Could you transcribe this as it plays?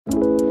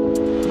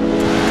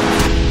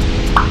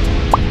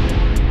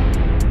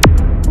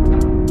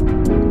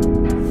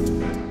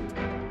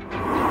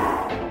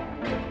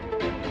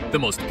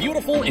most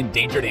beautiful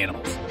endangered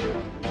animals.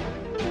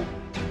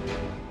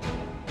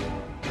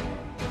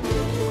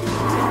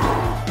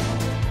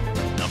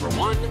 Number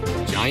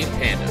 1. Giant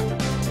panda.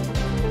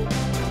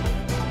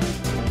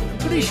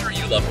 Pretty sure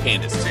you love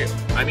pandas too.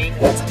 I mean,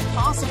 it's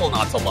impossible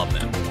not to love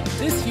them.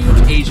 This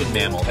huge Asian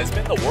mammal has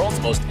been the world's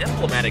most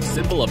emblematic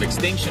symbol of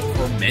extinction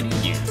for many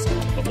years.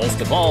 But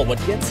most of all,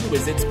 what gets you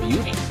is its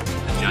beauty.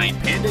 A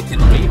giant panda can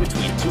weigh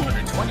between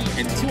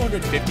 220 and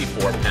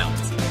 254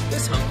 pounds.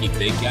 This hunky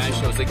big guy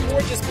shows a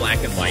gorgeous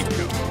black and white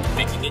coat,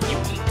 making it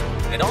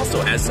unique. It also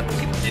has some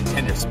cute and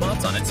tender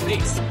spots on its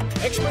face.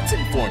 Experts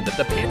inform that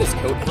the panda's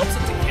coat helps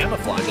it to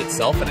camouflage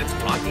itself in its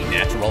rocky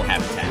natural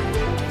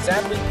habitat.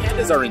 Sadly,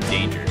 pandas are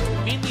endangered,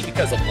 mainly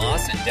because of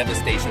loss and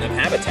devastation of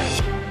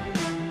habitat.